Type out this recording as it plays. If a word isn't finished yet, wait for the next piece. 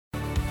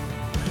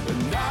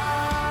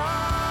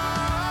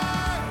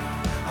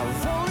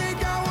I've only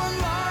got one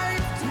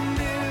life to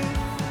live.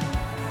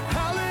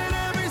 I'll let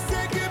every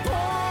second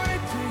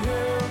point to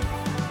Him.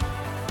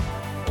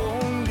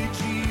 Only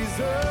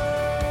Jesus.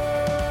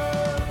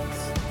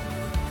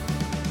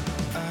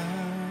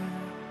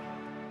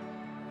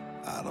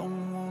 I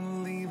don't want to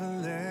leave a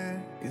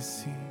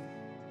legacy.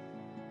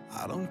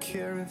 I don't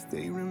care if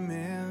they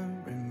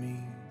remember me.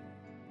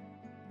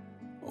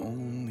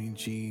 Only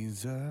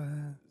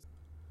Jesus.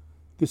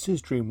 This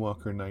is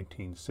Dreamwalker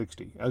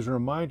 1960. As a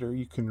reminder,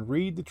 you can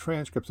read the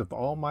transcripts of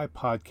all my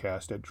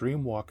podcasts at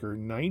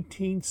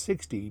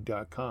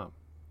dreamwalker1960.com.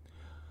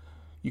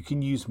 You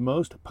can use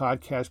most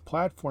podcast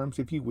platforms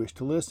if you wish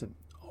to listen.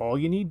 All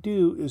you need to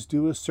do is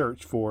do a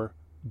search for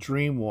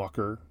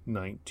Dreamwalker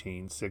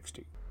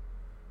 1960.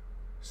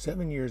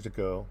 7 years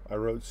ago, I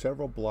wrote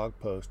several blog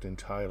posts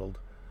entitled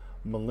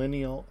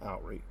Millennial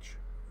Outreach,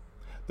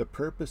 the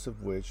purpose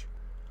of which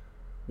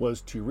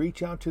was to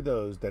reach out to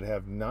those that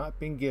have not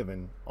been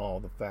given all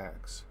the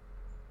facts.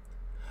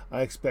 I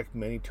expect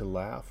many to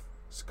laugh,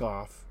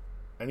 scoff,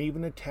 and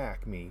even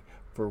attack me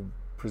for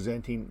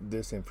presenting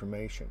this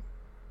information.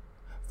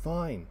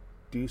 Fine,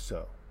 do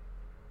so.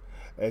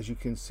 As you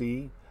can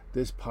see,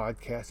 this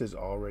podcast is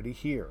already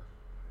here,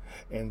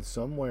 and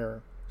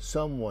somewhere,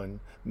 someone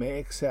may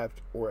accept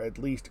or at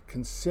least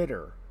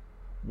consider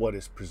what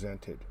is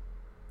presented.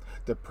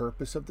 The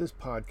purpose of this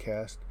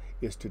podcast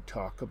is to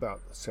talk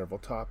about several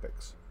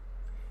topics: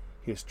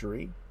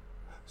 history,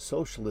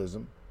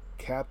 socialism,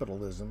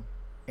 capitalism,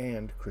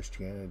 and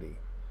Christianity.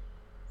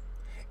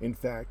 In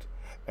fact,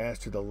 as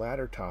to the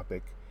latter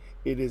topic,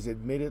 it is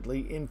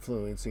admittedly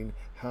influencing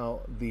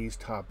how these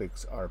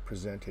topics are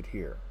presented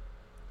here.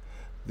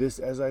 This,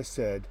 as I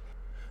said,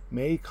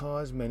 may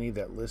cause many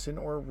that listen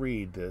or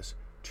read this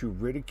to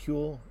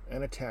ridicule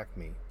and attack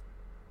me.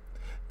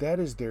 That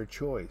is their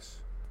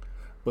choice.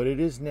 But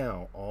it is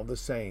now all the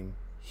same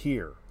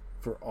here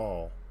for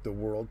all the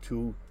world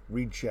to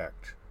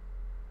reject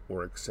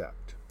or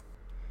accept.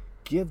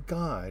 Give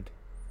God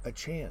a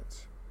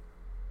chance.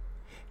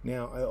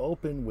 Now, I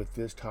open with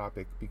this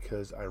topic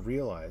because I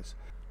realize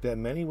that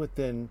many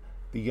within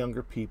the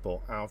younger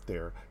people out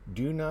there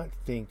do not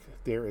think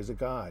there is a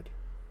God.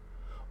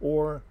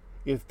 Or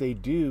if they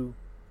do,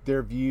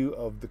 their view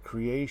of the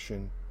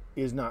creation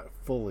is not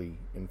fully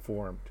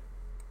informed.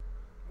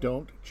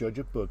 Don't judge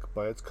a book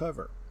by its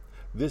cover.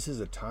 This is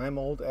a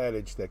time-old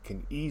adage that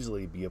can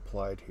easily be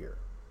applied here.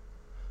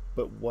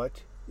 But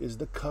what is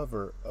the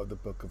cover of the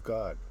Book of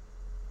God?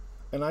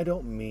 And I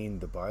don't mean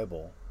the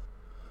Bible,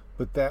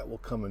 but that will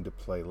come into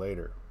play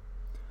later.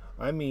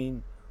 I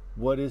mean,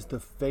 what is the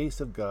face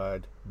of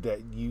God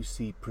that you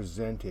see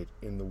presented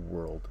in the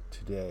world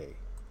today?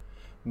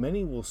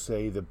 Many will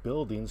say the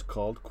buildings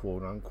called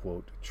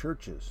quote-unquote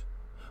churches,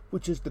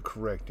 which is the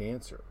correct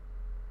answer.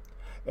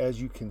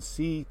 As you can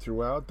see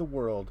throughout the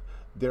world,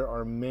 there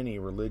are many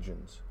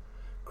religions.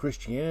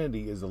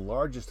 Christianity is the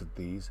largest of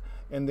these,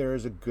 and there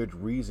is a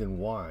good reason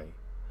why,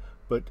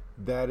 but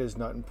that is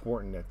not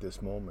important at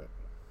this moment.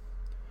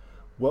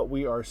 What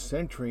we are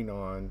centering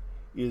on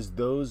is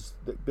those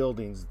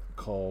buildings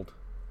called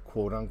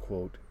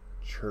quote-unquote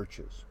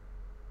churches.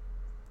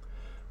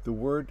 The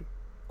word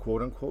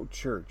quote-unquote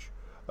church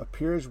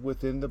appears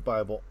within the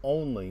Bible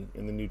only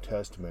in the New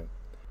Testament,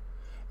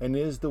 and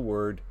is the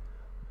word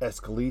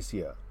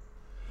ecclesia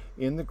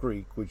in the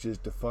Greek, which is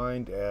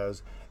defined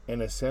as an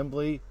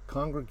assembly,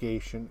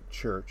 congregation,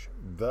 church,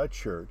 the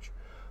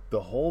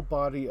whole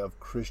body of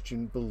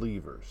Christian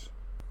believers.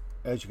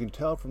 As you can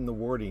tell from the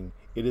wording,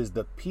 it is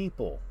the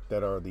people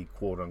that are the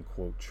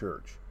quote-unquote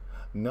church,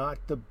 not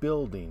the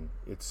building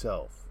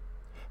itself.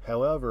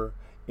 However,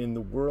 in the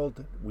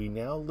world we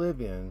now live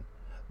in,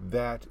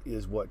 that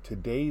is what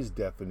today's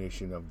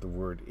definition of the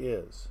word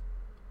is: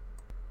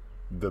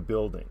 the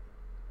building.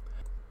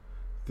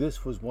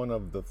 This was one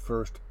of the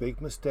first big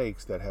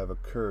mistakes that have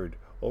occurred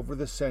over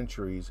the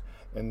centuries,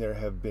 and there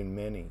have been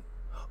many,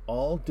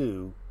 all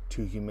due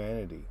to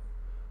humanity.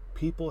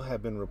 People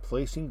have been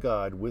replacing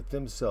God with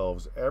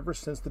themselves ever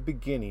since the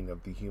beginning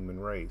of the human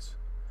race,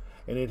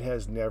 and it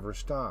has never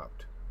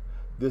stopped.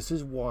 This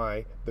is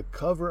why the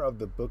cover of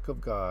the Book of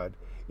God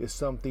is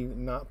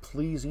something not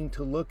pleasing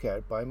to look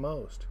at by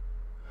most.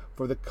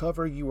 For the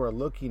cover you are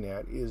looking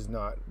at is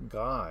not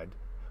God,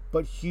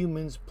 but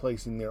humans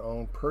placing their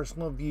own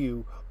personal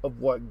view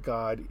of what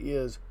God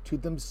is to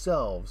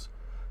themselves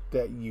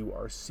that you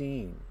are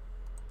seeing.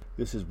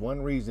 This is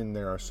one reason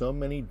there are so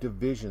many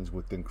divisions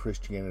within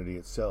Christianity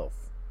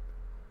itself.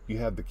 You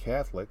have the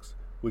Catholics,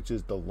 which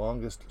is the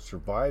longest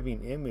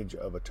surviving image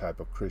of a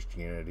type of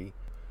Christianity,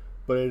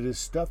 but it is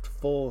stuffed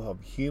full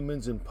of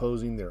humans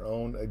imposing their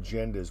own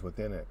agendas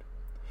within it.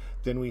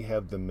 Then we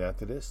have the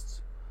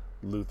Methodists,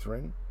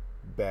 Lutheran,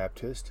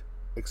 Baptist,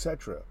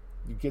 etc.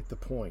 You get the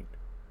point.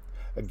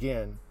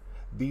 Again,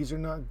 these are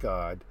not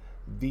God.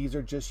 These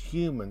are just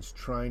humans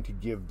trying to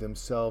give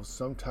themselves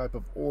some type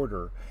of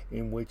order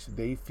in which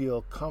they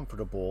feel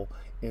comfortable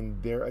in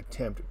their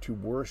attempt to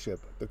worship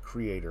the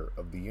creator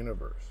of the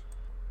universe.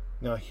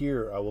 Now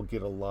here I will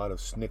get a lot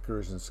of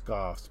snickers and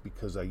scoffs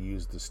because I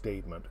use the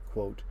statement,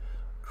 quote,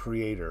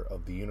 creator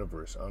of the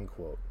universe,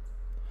 unquote.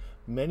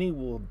 Many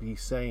will be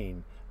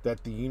saying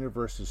that the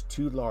universe is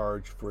too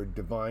large for a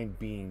divine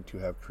being to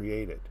have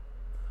created.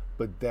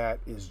 But that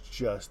is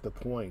just the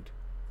point.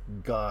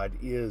 God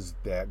is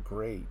that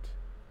great.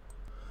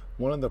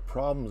 One of the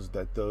problems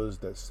that those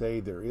that say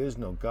there is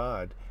no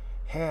God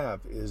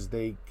have is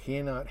they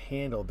cannot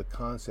handle the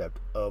concept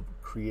of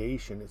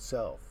creation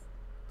itself.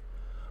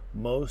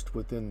 Most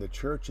within the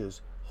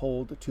churches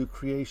hold to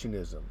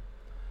creationism,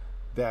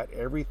 that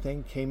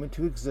everything came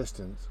into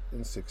existence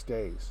in 6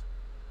 days.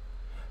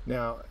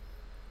 Now,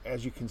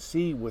 as you can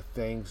see with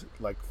things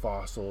like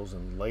fossils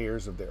and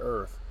layers of the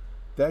earth,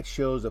 that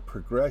shows a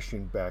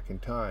progression back in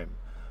time.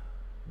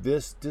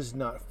 This does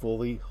not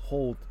fully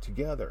hold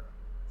together.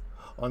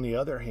 On the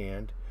other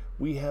hand,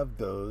 we have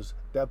those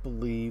that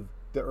believe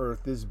the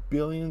earth is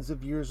billions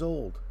of years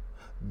old.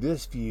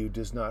 This view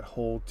does not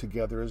hold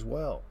together as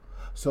well.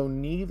 So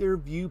neither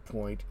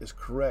viewpoint is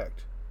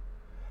correct.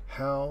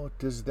 How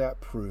does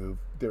that prove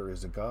there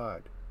is a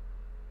God?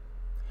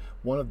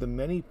 One of the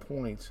many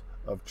points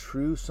of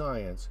true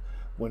science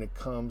when it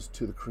comes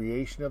to the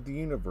creation of the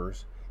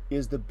universe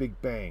is the Big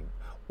Bang,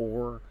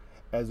 or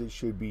as it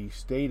should be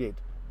stated,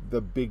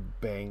 the Big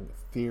Bang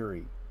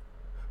Theory.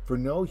 For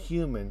no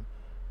human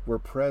were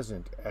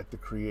present at the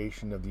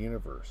creation of the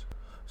universe,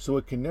 so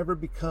it can never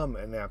become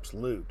an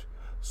absolute.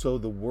 So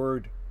the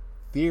word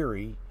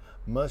theory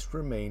must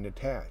remain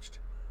attached.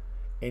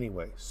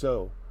 Anyway,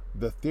 so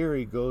the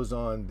theory goes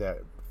on that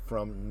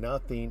from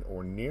nothing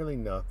or nearly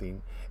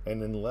nothing,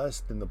 and in less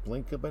than the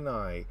blink of an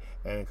eye,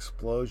 an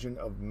explosion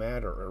of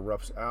matter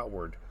erupts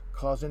outward,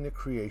 causing the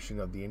creation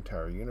of the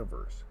entire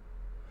universe.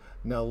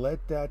 Now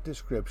let that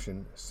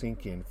description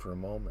sink in for a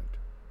moment.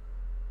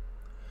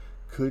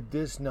 Could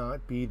this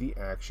not be the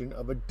action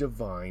of a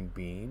divine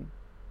being?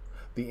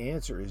 The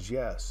answer is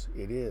yes,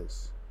 it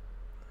is.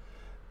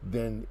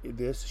 Then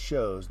this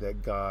shows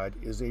that God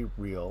is a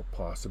real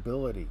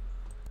possibility.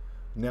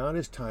 Now it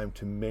is time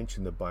to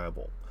mention the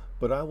Bible,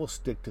 but I will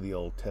stick to the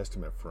Old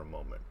Testament for a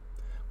moment.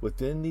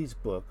 Within these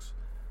books,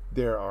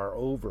 there are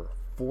over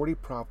 40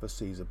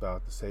 prophecies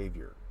about the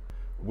Savior,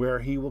 where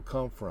he will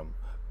come from,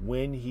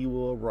 when he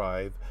will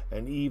arrive,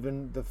 and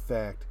even the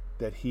fact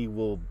that he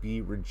will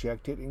be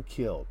rejected and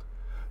killed,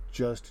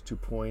 just to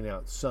point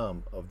out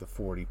some of the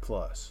 40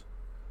 plus.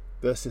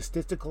 The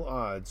statistical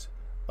odds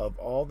of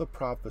all the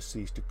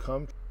prophecies to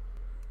come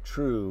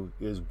true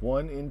is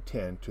 1 in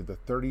 10 to the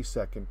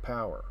 32nd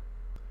power.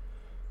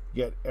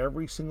 Yet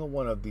every single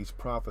one of these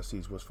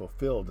prophecies was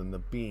fulfilled in the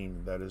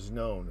being that is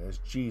known as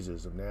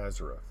Jesus of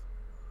Nazareth.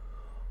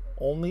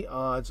 Only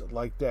odds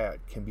like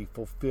that can be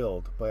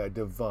fulfilled by a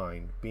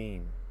divine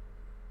being.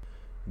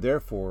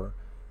 Therefore,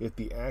 if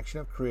the action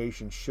of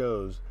creation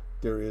shows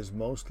there is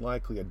most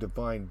likely a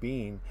divine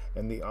being,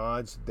 and the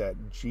odds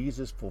that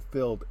Jesus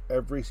fulfilled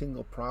every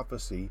single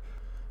prophecy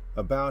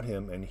about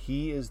him, and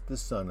he is the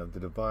Son of the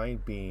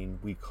divine being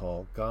we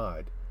call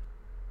God,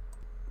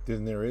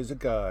 then there is a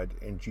God,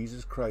 and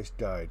Jesus Christ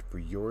died for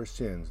your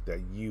sins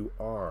that you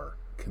are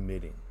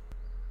committing,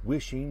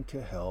 wishing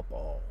to help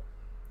all.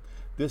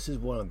 This is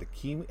one of the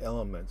key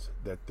elements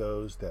that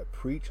those that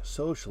preach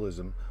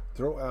socialism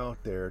throw out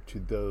there to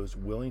those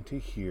willing to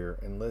hear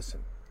and listen.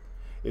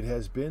 It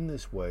has been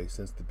this way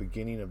since the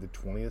beginning of the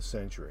 20th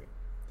century.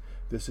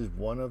 This is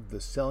one of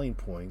the selling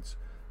points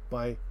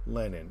by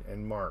Lenin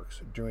and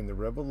Marx during the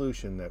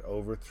revolution that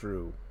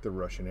overthrew the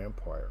Russian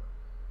Empire.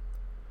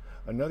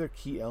 Another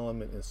key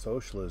element in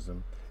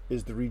socialism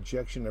is the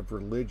rejection of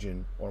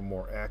religion, or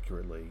more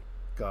accurately,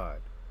 God.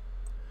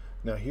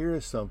 Now here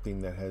is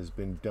something that has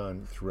been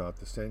done throughout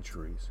the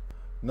centuries.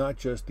 Not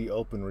just the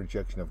open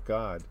rejection of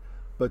God,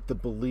 but the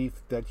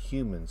belief that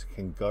humans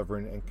can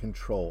govern and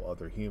control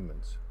other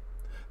humans.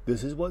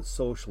 This is what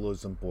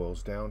socialism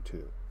boils down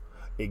to.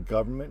 A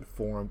government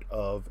formed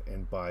of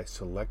and by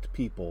select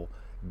people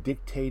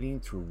dictating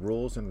through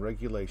rules and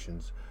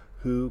regulations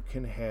who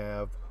can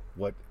have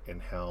what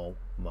and how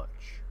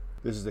much.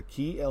 This is a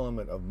key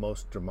element of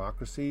most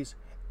democracies,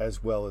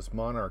 as well as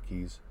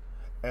monarchies,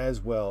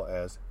 as well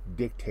as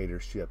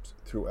dictatorships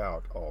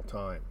throughout all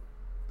time.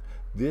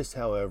 This,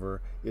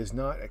 however, is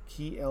not a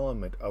key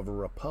element of a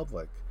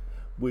republic,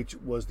 which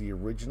was the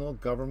original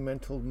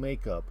governmental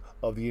makeup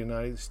of the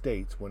United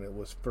States when it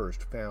was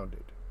first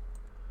founded.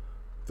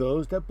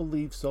 Those that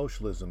believe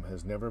socialism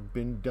has never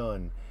been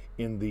done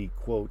in the,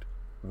 quote,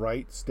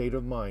 right state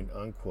of mind,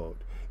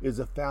 unquote, is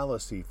a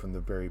fallacy from the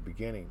very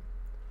beginning.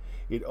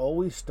 It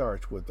always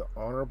starts with the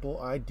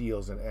honorable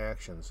ideals and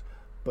actions,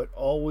 but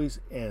always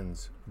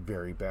ends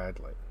very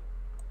badly.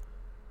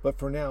 But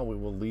for now, we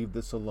will leave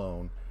this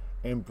alone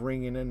and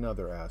bring in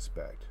another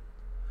aspect,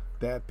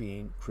 that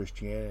being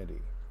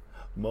Christianity.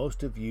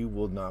 Most of you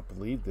will not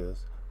believe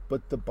this,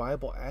 but the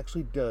Bible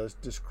actually does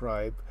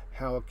describe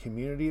how a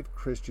community of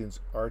Christians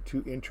are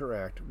to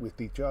interact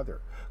with each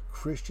other.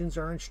 Christians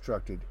are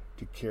instructed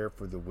to care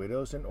for the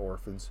widows and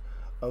orphans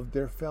of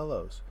their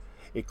fellows.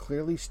 It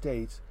clearly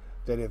states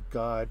that if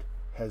God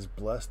has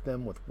blessed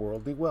them with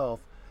worldly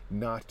wealth,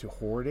 not to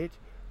hoard it,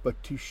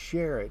 but to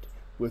share it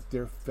with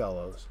their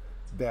fellows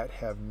that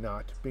have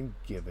not been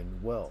given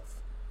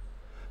wealth.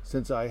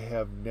 Since I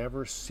have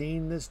never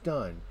seen this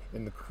done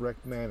in the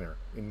correct manner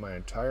in my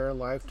entire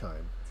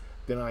lifetime,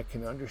 then I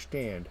can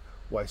understand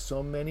why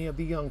so many of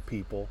the young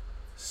people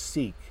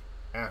seek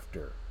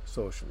after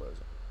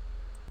socialism.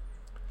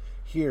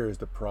 Here is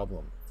the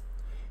problem.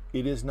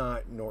 It is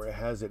not, nor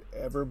has it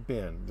ever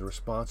been, the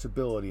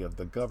responsibility of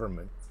the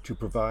government to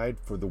provide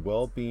for the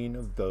well-being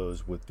of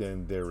those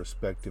within their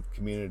respective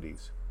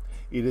communities.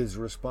 It is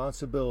a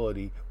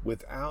responsibility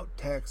without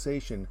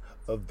taxation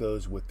of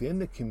those within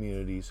the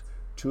communities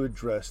to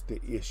address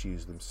the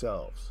issues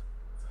themselves.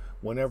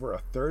 Whenever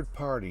a third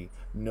party,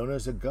 known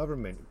as a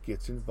government,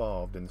 gets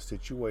involved in the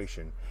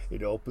situation,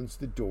 it opens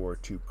the door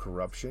to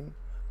corruption,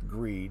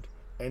 greed,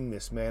 and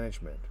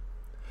mismanagement.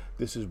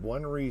 This is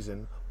one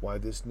reason why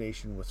this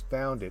nation was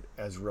founded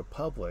as a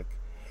republic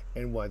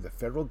and why the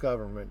federal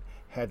government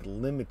had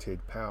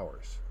limited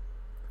powers.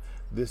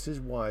 This is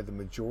why the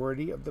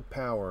majority of the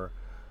power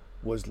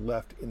was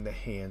left in the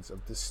hands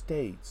of the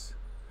states,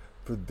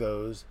 for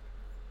those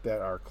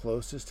that are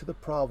closest to the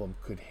problem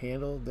could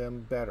handle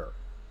them better.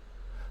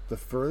 The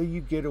further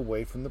you get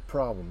away from the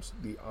problems,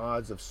 the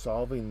odds of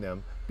solving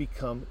them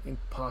become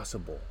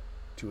impossible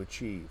to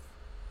achieve.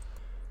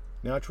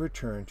 Now to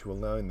return to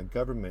allowing the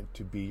government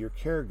to be your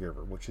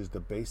caregiver, which is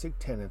the basic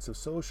tenets of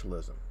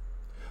socialism.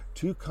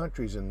 2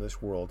 countries in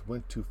this world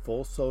went to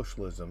full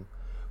socialism,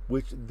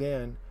 which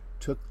then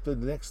took the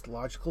next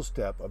logical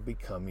step of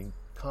becoming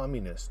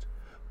communist,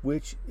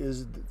 which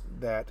is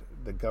that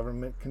the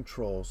government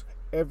controls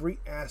every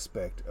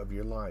aspect of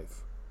your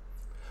life.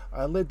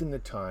 I lived in the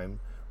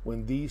time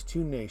when these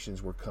 2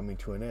 nations were coming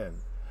to an end.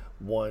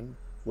 One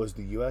was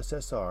the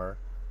USSR,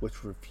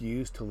 which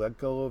refused to let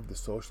go of the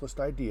socialist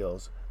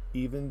ideals,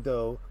 even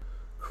though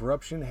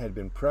corruption had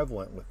been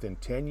prevalent within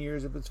 10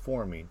 years of its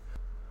forming.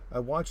 I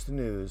watched the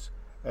news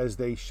as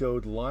they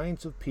showed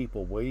lines of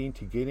people waiting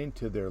to get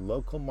into their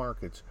local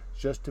markets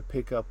just to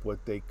pick up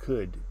what they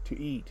could to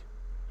eat,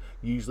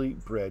 usually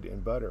bread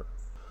and butter.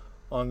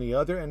 On the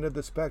other end of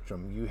the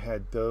spectrum, you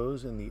had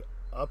those in the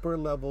upper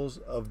levels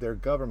of their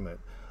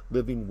government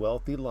living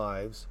wealthy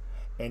lives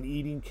and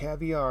eating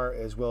caviar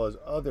as well as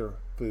other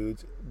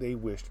foods they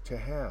wished to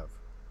have.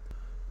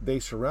 They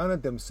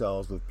surrounded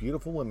themselves with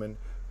beautiful women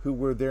who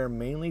were there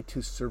mainly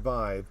to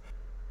survive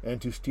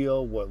and to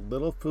steal what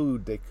little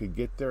food they could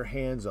get their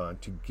hands on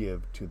to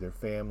give to their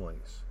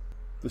families.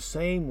 The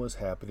same was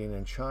happening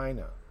in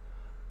China,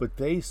 but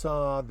they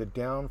saw the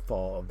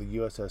downfall of the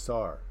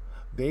USSR.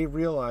 They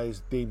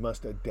realized they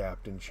must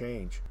adapt and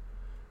change.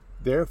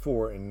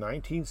 Therefore, in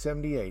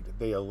 1978,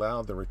 they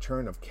allowed the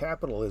return of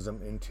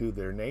capitalism into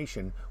their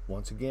nation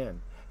once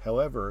again.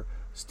 However,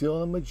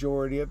 still a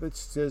majority of its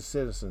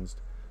citizens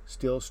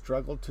still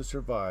struggled to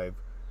survive,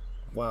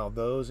 while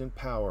those in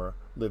power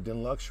lived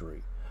in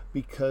luxury,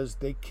 because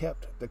they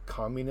kept the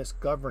communist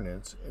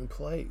governance in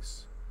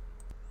place.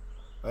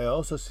 I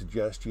also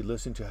suggest you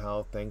listen to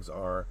how things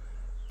are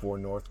for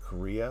North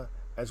Korea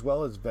as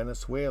well as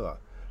Venezuela,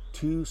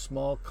 2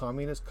 small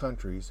communist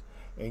countries,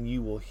 and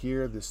you will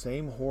hear the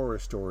same horror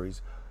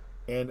stories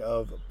and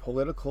of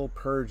political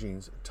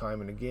purgings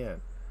time and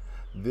again.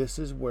 This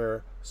is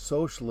where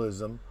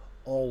socialism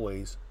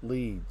always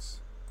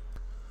leads.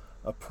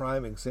 A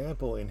prime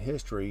example in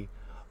history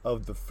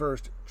of the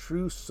first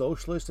true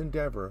socialist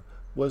endeavor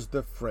was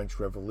the French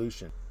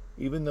Revolution.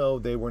 Even though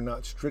they were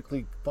not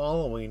strictly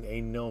following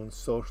a known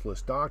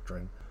socialist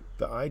doctrine,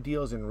 the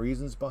ideals and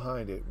reasons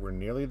behind it were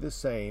nearly the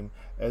same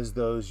as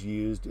those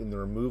used in the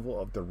removal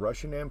of the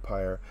Russian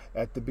Empire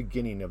at the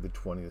beginning of the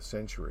 20th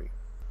century.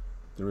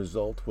 The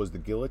result was the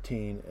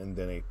guillotine and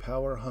then a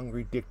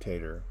power-hungry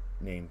dictator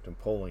named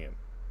Napoleon.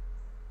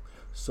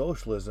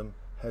 Socialism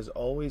has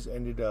always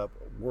ended up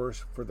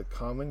worse for the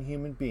common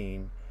human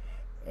being,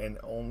 and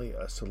only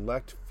a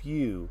select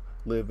few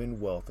live in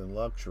wealth and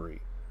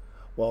luxury,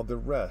 while the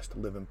rest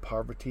live in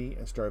poverty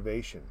and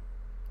starvation.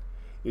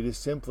 It is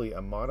simply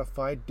a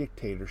modified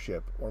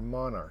dictatorship or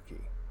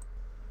monarchy.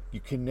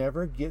 You can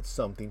never get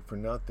something for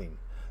nothing.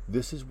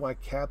 This is why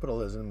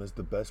capitalism is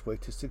the best way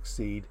to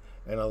succeed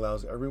and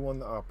allows everyone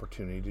the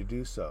opportunity to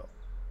do so.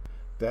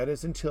 That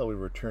is until we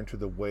return to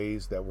the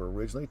ways that were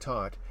originally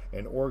taught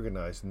and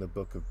organized in the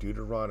book of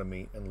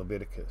Deuteronomy and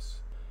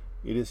Leviticus.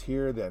 It is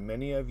here that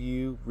many of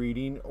you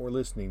reading or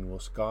listening will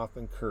scoff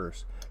and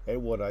curse at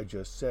what I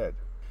just said.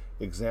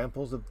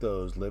 Examples of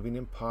those living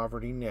in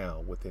poverty now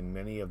within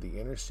many of the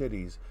inner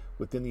cities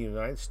within the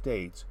United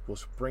States will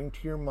spring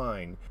to your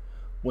mind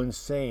when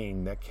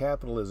saying that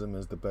capitalism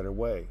is the better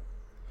way.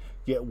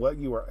 Yet what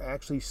you are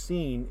actually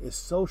seeing is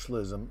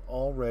socialism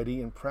already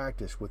in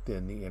practice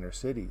within the inner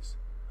cities.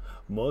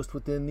 Most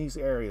within these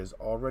areas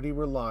already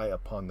rely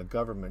upon the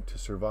government to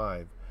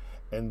survive,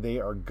 and they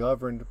are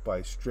governed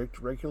by strict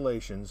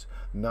regulations,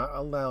 not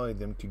allowing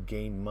them to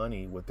gain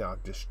money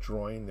without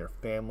destroying their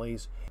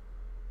families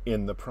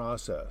in the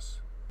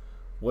process.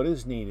 What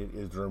is needed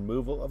is the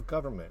removal of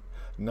government,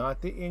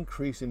 not the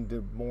increase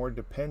in more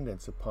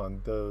dependence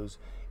upon those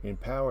in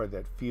power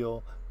that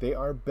feel they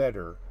are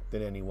better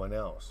than anyone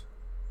else.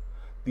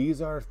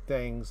 These are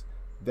things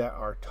that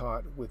are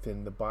taught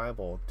within the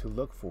Bible to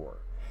look for,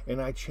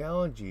 and I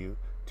challenge you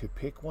to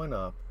pick one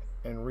up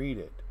and read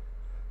it.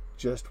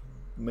 Just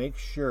make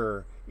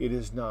sure it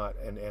is not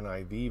an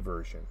NIV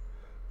version,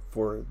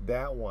 for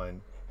that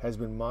one has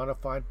been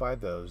modified by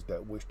those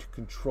that wish to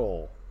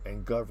control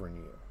and govern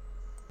you.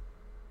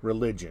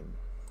 Religion.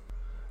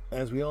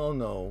 As we all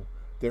know,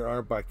 there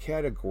are by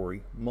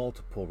category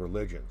multiple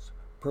religions.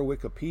 Per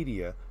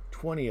Wikipedia,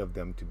 20 of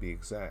them to be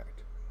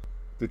exact.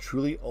 The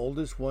truly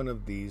oldest one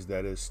of these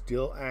that is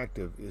still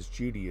active is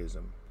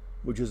Judaism,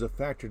 which is a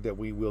factor that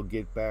we will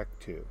get back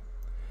to.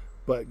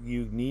 But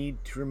you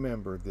need to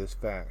remember this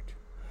fact.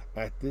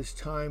 At this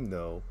time,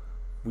 though,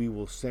 we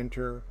will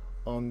center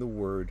on the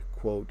word,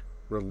 quote,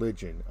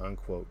 religion,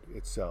 unquote,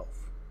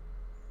 itself.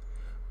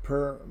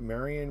 Per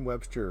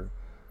Merriam-Webster,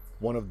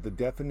 one of the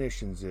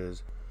definitions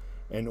is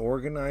an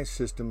organized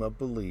system of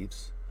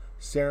beliefs,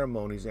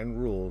 ceremonies,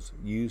 and rules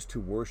used to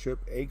worship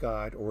a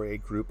god or a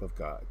group of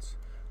gods.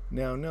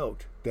 Now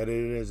note that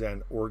it is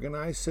an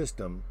organized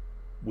system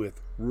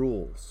with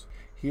rules.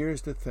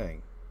 Here's the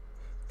thing.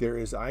 There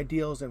is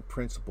ideals and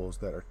principles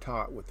that are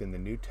taught within the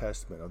New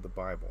Testament of the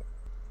Bible.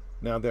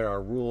 Now there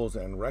are rules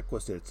and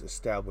requisites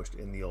established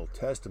in the Old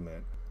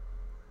Testament,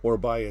 or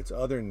by its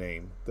other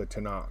name, the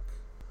Tanakh,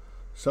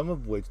 some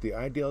of which the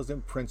ideals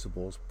and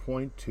principles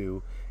point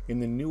to in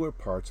the newer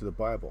parts of the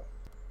Bible.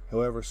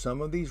 However,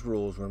 some of these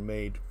rules were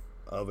made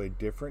of a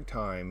different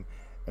time,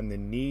 and the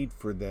need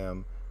for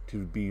them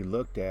to be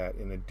looked at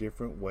in a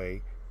different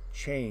way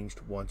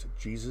changed once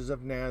Jesus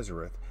of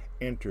Nazareth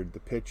entered the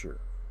picture.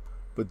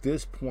 But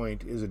this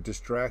point is a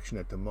distraction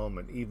at the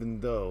moment, even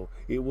though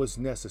it was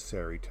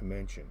necessary to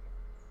mention.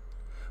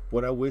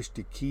 What I wish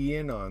to key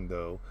in on,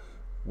 though,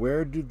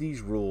 where do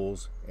these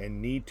rules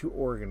and need to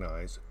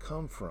organize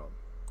come from?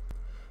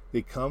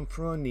 They come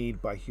from a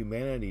need by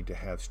humanity to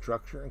have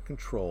structure and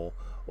control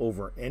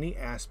over any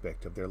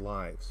aspect of their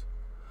lives.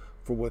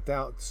 For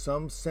without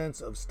some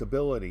sense of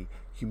stability,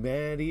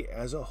 humanity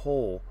as a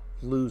whole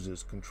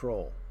loses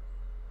control.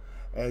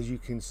 As you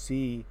can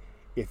see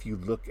if you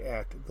look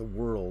at the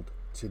world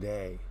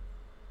today.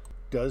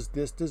 Does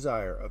this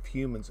desire of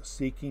humans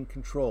seeking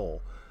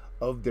control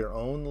of their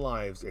own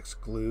lives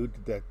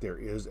exclude that there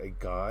is a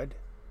God?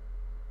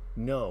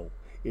 No,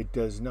 it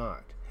does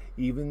not,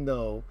 even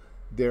though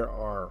there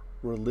are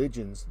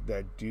religions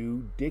that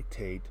do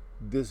dictate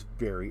this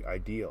very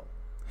ideal.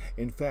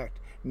 In fact,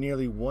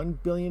 nearly 1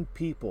 billion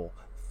people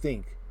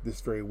think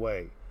this very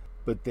way,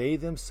 but they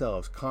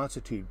themselves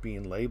constitute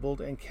being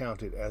labeled and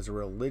counted as a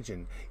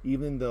religion,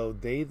 even though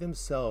they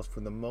themselves,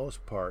 for the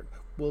most part,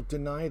 will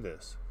deny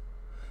this.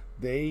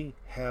 They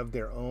have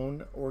their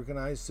own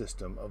organized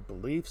system of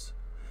beliefs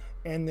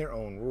and their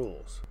own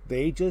rules.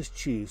 They just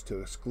choose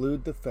to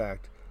exclude the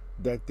fact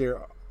that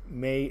there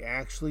may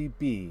actually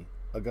be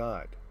a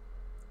God.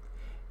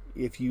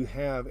 If you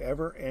have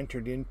ever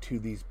entered into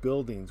these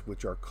buildings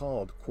which are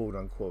called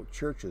quote-unquote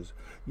churches,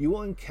 you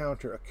will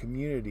encounter a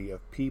community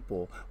of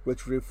people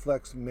which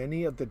reflects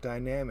many of the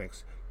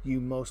dynamics you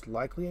most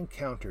likely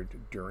encountered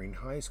during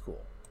high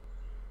school.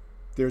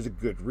 There's a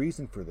good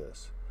reason for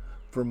this,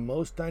 for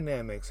most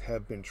dynamics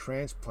have been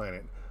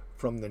transplanted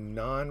from the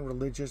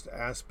non-religious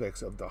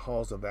aspects of the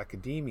halls of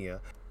academia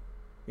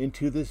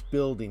into this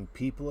building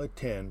people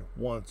attend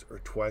once or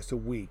twice a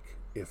week,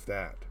 if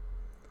that.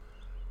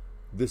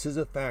 This is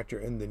a factor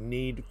in the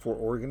need for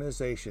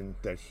organization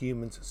that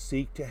humans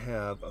seek to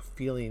have a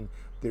feeling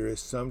there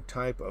is some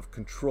type of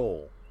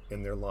control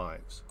in their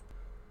lives.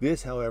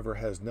 This, however,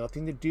 has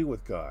nothing to do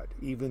with God,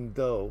 even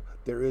though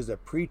there is a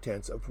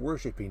pretense of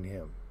worshiping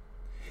Him.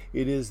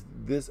 It is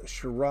this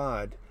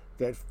charade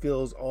that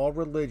fills all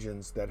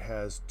religions that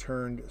has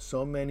turned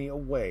so many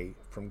away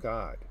from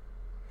God.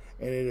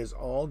 And it is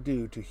all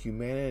due to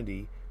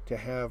humanity to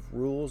have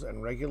rules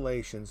and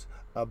regulations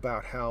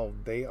about how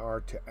they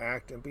are to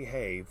act and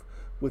behave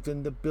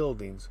within the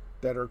buildings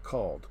that are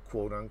called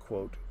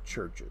quote-unquote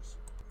churches.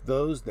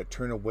 Those that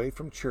turn away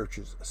from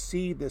churches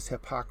see this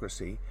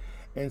hypocrisy,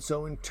 and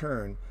so in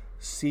turn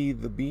see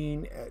the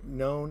being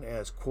known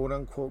as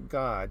quote-unquote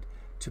God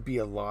to be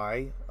a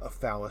lie, a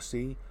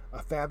fallacy,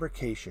 a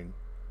fabrication,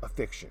 a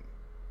fiction,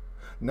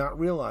 not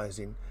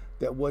realizing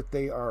that what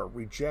they are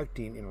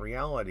rejecting in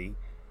reality,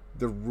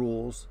 the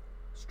rules,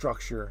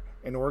 structure,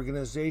 and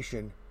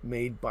organization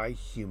made by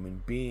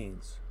human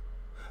beings.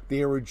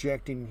 They are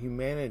rejecting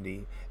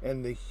humanity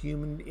and the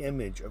human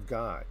image of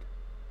God.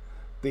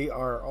 They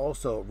are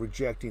also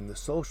rejecting the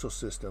social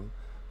system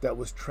that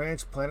was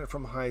transplanted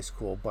from high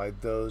school by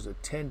those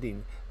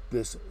attending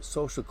this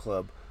social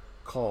club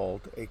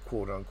called a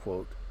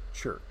quote-unquote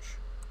church.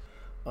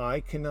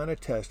 I cannot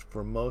attest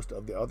for most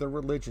of the other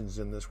religions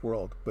in this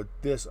world, but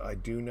this I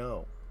do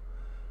know.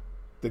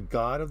 The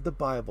God of the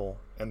Bible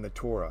and the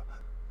Torah,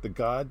 the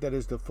God that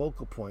is the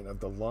focal point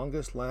of the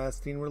longest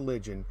lasting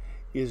religion,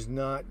 is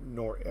not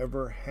nor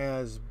ever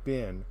has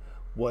been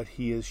what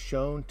he is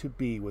shown to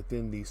be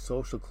within these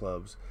social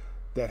clubs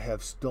that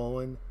have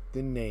stolen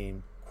the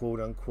name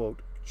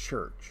quote-unquote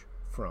church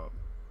from.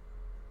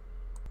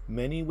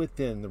 Many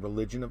within the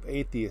religion of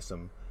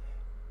atheism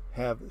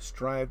have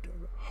strived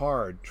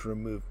hard to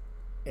remove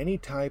any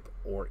type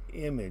or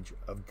image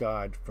of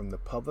God from the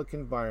public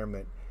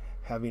environment,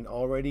 having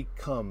already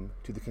come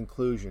to the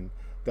conclusion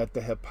that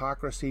the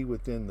hypocrisy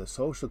within the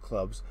social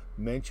clubs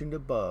mentioned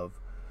above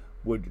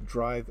would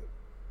drive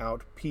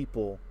out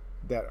people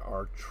that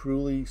are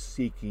truly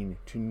seeking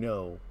to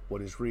know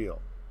what is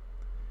real.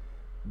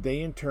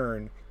 They in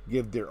turn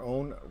give their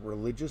own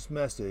religious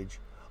message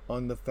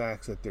on the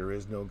facts that there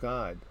is no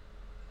God.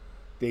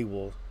 They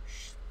will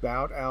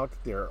spout out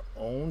their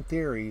own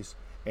theories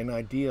and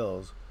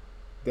ideals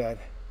that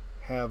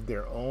have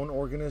their own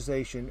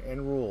organization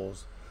and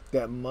rules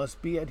that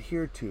must be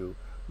adhered to,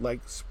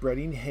 like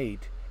spreading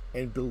hate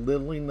and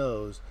belittling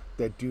those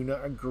that do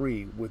not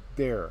agree with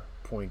their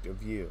point of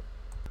view.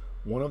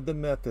 One of the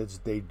methods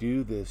they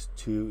do this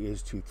to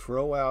is to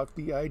throw out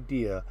the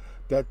idea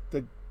that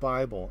the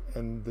Bible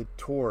and the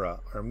Torah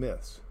are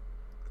myths.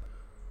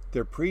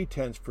 Their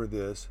pretense for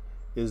this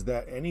is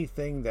that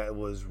anything that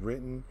was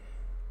written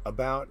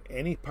about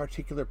any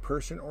particular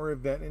person or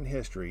event in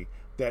history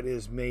that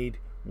is made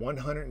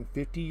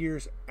 150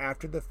 years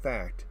after the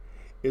fact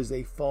is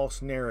a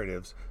false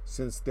narrative,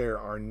 since there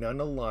are none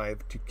alive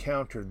to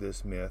counter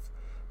this myth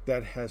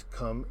that has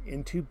come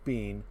into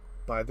being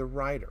by the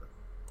writer.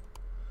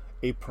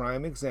 A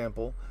prime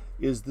example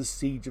is the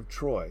Siege of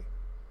Troy.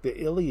 The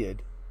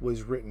Iliad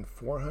was written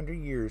 400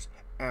 years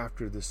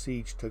after the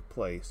siege took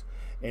place,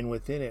 and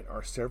within it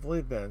are several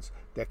events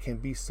that can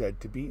be said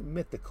to be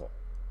mythical.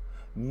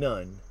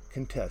 None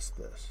contest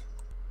this.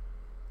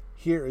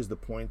 Here is the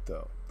point,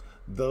 though.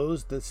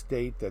 Those that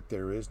state that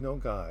there is no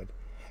God,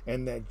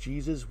 and that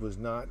Jesus was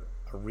not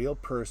a real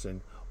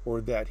person,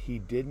 or that he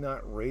did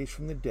not raise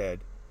from the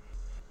dead,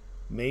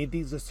 made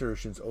these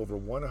assertions over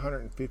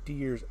 150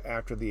 years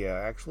after the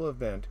actual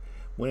event,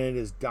 when it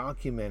is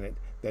documented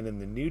that in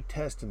the New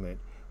Testament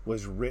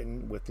was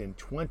written within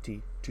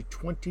 20 to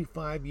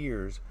 25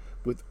 years,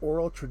 with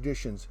oral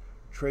traditions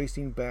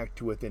tracing back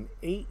to within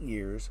 8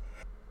 years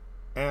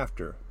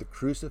after the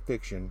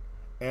crucifixion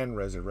and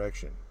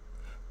resurrection.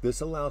 This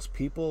allows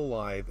people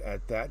alive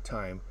at that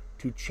time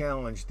to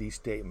challenge these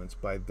statements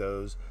by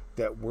those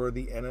that were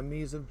the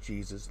enemies of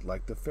Jesus,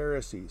 like the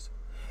Pharisees,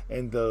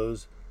 and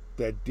those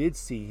that did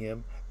see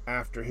him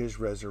after his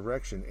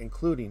resurrection,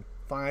 including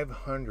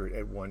 500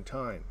 at one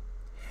time.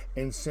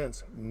 And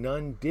since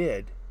none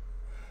did,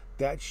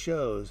 that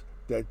shows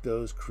that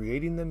those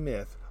creating the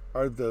myth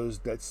are those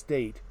that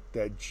state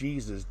that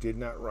Jesus did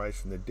not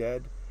rise from the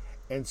dead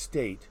and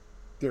state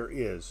there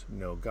is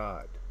no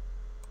God.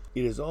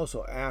 It is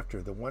also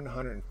after the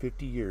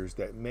 150 years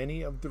that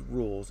many of the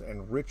rules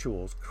and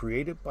rituals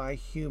created by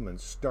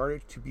humans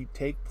started to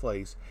take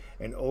place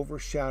and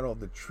overshadow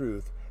the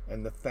truth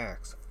and the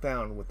facts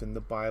found within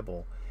the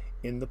Bible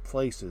in the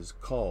places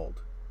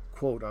called,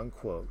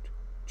 quote-unquote,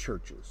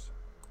 churches.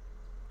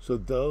 So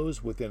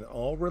those within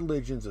all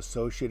religions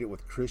associated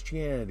with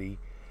Christianity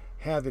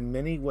have in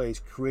many ways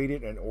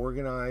created an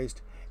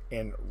organized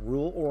and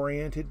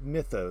rule-oriented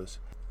mythos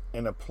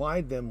and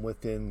applied them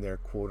within their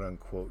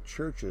quote-unquote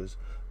churches,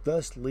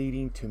 thus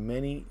leading to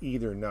many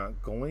either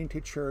not going to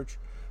church,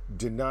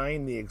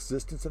 denying the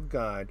existence of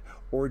God,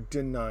 or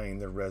denying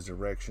the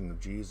resurrection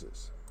of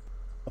Jesus.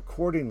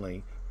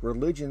 Accordingly,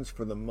 religions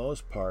for the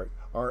most part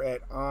are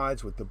at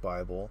odds with the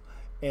Bible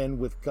and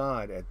with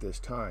God at this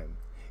time.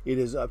 It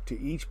is up to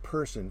each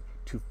person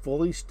to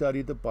fully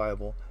study the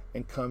Bible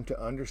and come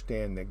to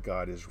understand that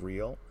God is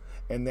real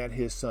and that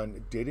his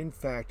Son did in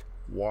fact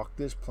walk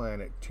this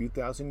planet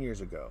 2,000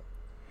 years ago.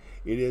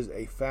 It is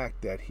a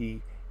fact that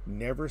he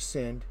never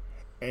sinned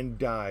and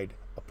died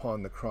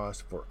upon the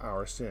cross for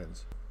our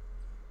sins.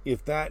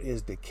 If that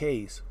is the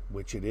case,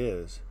 which it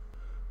is,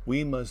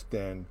 we must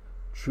then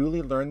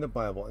truly learn the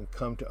Bible and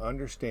come to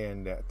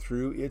understand that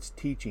through its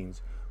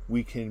teachings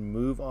we can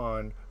move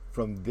on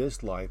from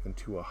this life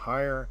into a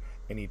higher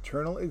and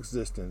eternal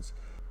existence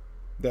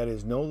that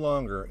is no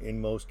longer,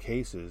 in most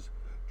cases,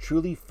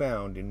 truly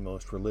found in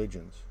most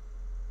religions.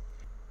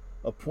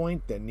 A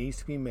point that needs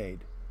to be made.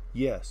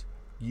 Yes,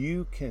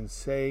 you can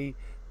say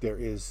there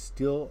is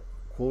still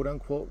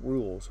quote-unquote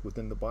rules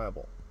within the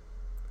Bible.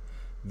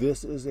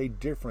 This is a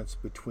difference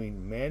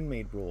between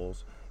man-made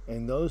rules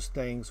and those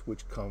things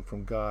which come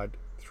from God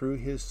through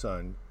his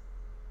Son,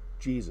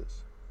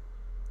 Jesus.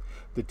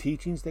 The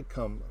teachings that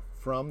come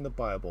from the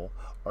Bible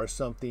are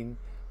something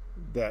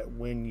that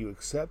when you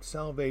accept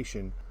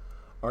salvation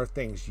are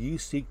things you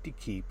seek to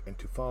keep and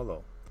to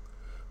follow.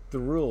 The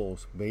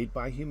rules made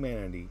by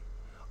humanity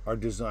are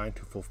designed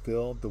to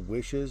fulfill the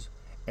wishes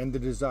and the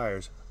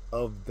desires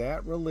of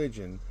that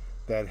religion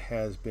that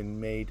has been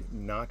made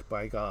not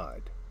by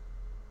God.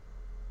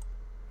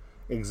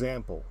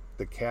 Example,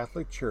 the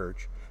Catholic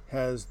Church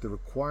has the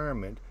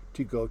requirement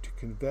to go to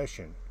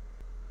confession,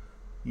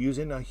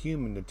 using a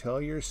human to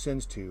tell your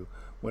sins to,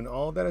 when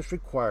all that is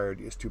required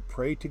is to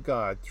pray to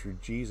God through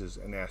Jesus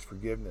and ask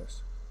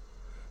forgiveness.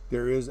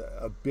 There is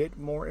a bit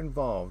more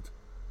involved,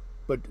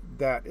 but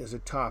that is a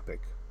topic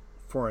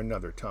for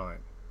another time.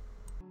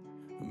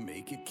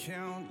 Make it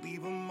count,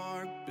 leave a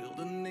mark, build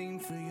a name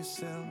for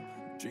yourself.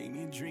 Dream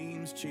your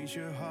dreams, chase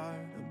your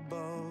heart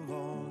above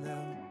all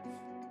else.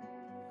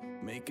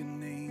 Make a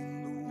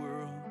name the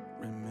world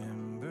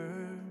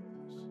remembers.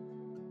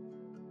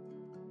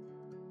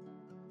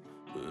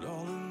 But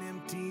all an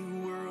empty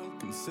world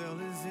can sell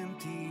is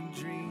empty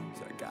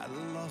dreams. I got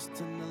lost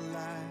in the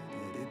light,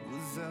 and it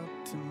was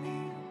up to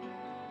me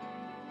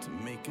to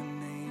make a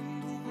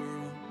name the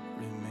world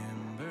remembers.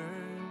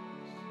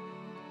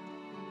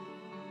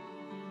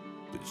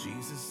 But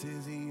Jesus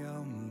is the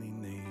only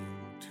name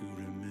to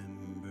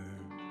remember.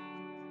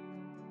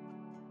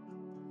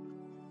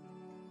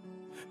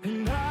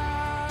 And I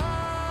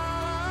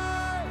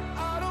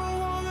don't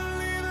wanna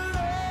leave a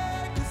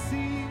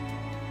legacy.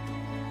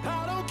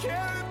 I don't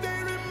care if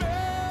they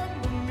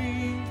remember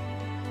me.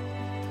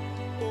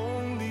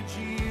 Only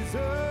Jesus.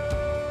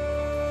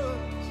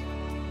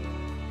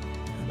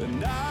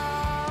 And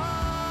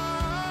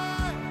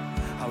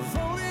I've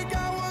only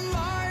got one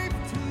life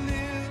to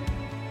live.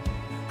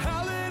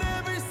 I'll let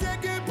every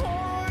second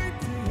point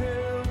to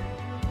Him.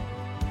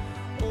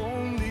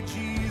 Only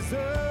Jesus.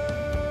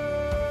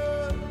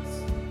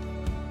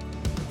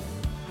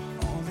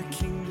 All the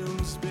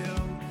kingdoms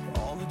built,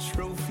 all the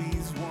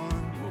trophies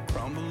won, will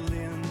crumble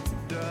into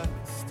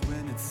dust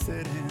when it's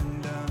said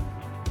and done.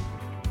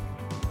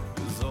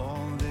 'Cause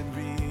all that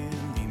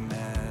really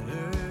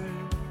mattered,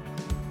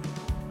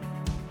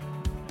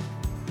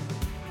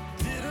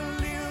 did I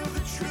live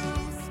the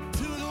truth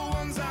to the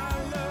ones I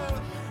love?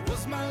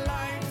 Was my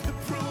life the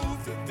proof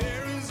that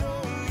there is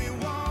only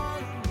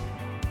one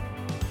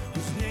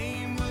whose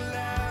name will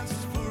last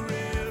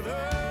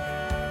forever?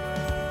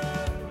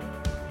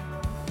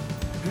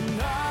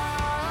 And I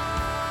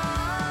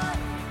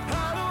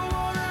don't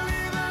wanna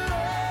leave a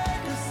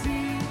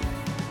legacy.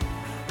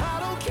 I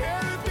don't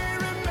care if they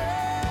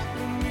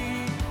remember me.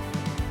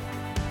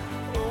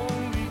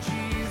 Only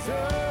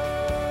Jesus.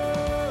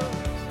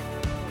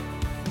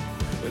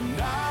 And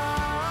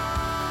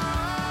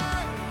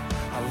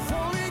I've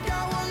only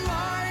got one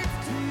life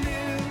to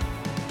live.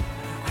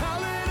 I'll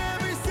let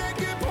every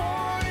second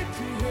point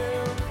to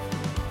Him.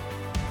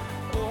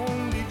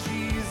 Only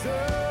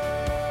Jesus.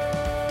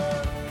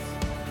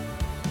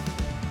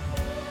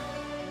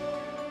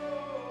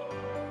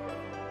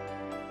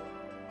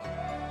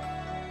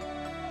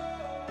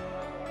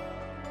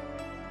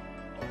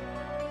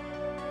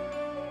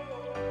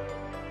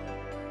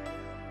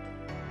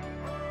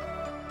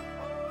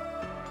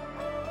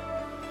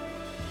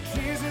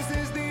 Jesus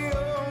is the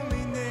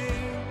only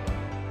name.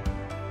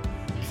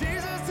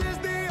 Jesus is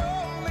the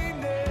only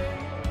name.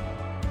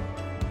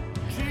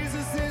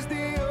 Jesus is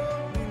the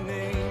only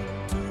name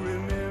to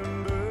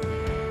remember.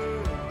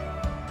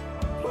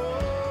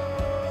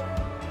 Oh,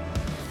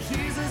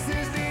 Jesus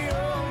is the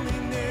only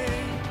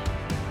name.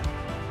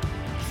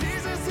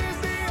 Jesus is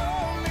the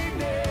only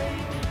name.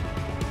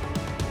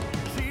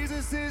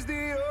 Jesus is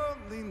the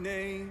only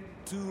name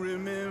to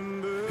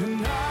remember.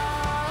 And I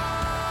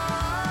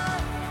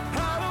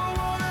don't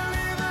wanna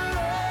leave a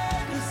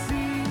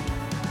legacy.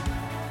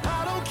 I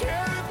don't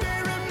care if they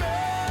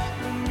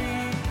remember me.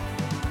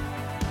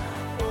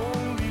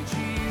 Only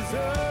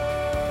Jesus.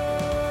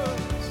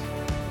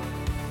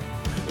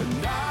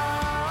 And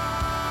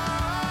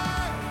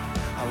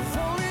I've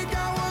only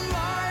got one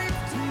life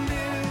to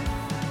live.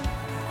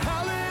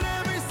 I'll let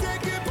every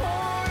second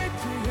point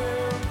to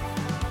Him.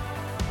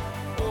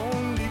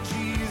 Only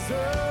Jesus.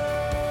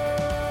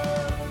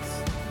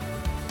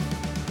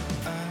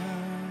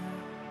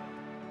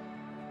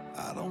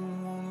 I don't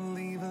wanna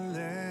leave a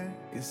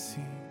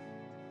legacy.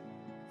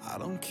 I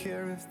don't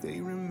care if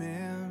they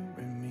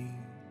remember me.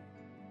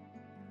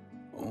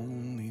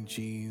 Only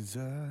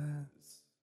Jesus.